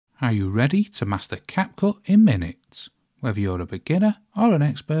Are you ready to master CapCut in minutes? Whether you're a beginner or an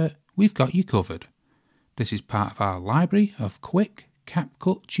expert, we've got you covered. This is part of our library of quick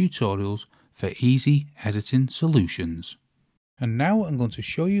CapCut tutorials for easy editing solutions. And now I'm going to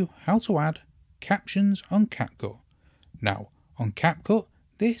show you how to add captions on CapCut. Now, on CapCut,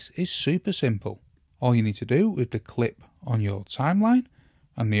 this is super simple. All you need to do with the clip on your timeline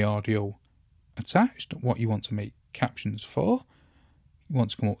and the audio attached, what you want to make captions for, you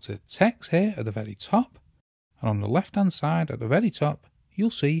want to come up to text here at the very top, and on the left hand side at the very top,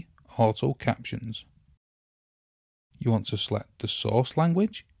 you'll see auto captions. You want to select the source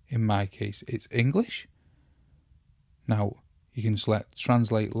language, in my case it's English. Now, you can select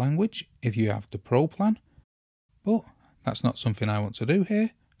translate language if you have the Pro plan, but that's not something I want to do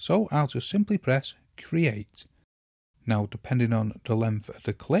here, so I'll just simply press create. Now, depending on the length of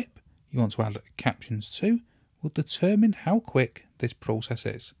the clip you want to add captions to, will determine how quick this process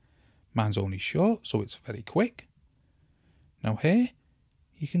is. Mine's only short, so it's very quick. Now here,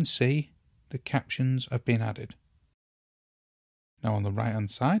 you can see the captions have been added. Now on the right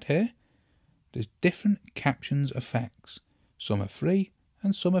hand side here, there's different captions effects. Some are free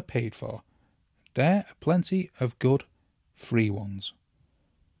and some are paid for. There are plenty of good free ones.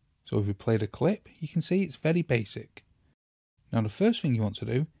 So if we play the clip, you can see it's very basic. Now the first thing you want to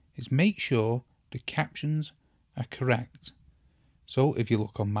do is make sure the captions are correct. So if you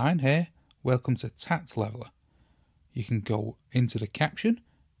look on mine here, welcome to Tact Leveler, you can go into the caption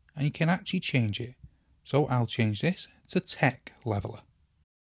and you can actually change it. So I'll change this to Tech Leveler.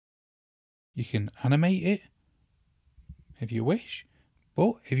 You can animate it if you wish,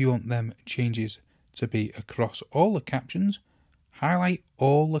 but if you want them changes to be across all the captions, highlight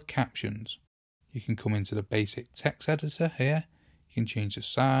all the captions. You can come into the basic text editor here, you can change the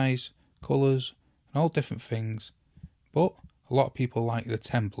size, colours and all different things, but a lot of people like the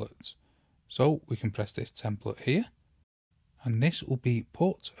templates, so we can press this template here and this will be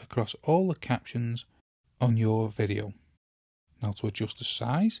put across all the captions on your video. Now to adjust the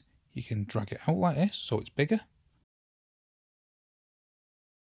size, you can drag it out like this so it's bigger,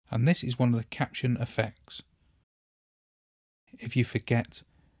 and this is one of the caption effects. If you forget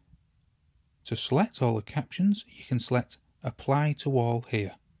to select all the captions, you can select apply to all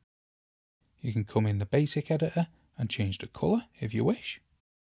here. You can come in the basic editor and change the colour if you wish.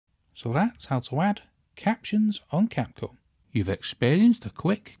 So that's how to add captions on CapCut. You've experienced a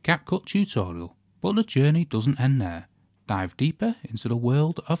quick CapCut tutorial, but the journey doesn't end there. Dive deeper into the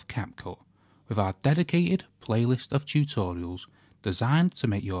world of CapCut with our dedicated playlist of tutorials designed to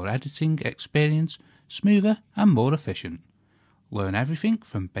make your editing experience smoother and more efficient. Learn everything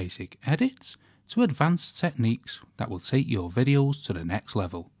from basic edits to advanced techniques that will take your videos to the next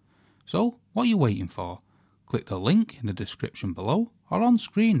level. So, what are you waiting for? Click the link in the description below or on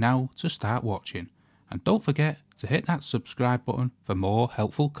screen now to start watching. And don't forget to hit that subscribe button for more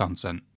helpful content.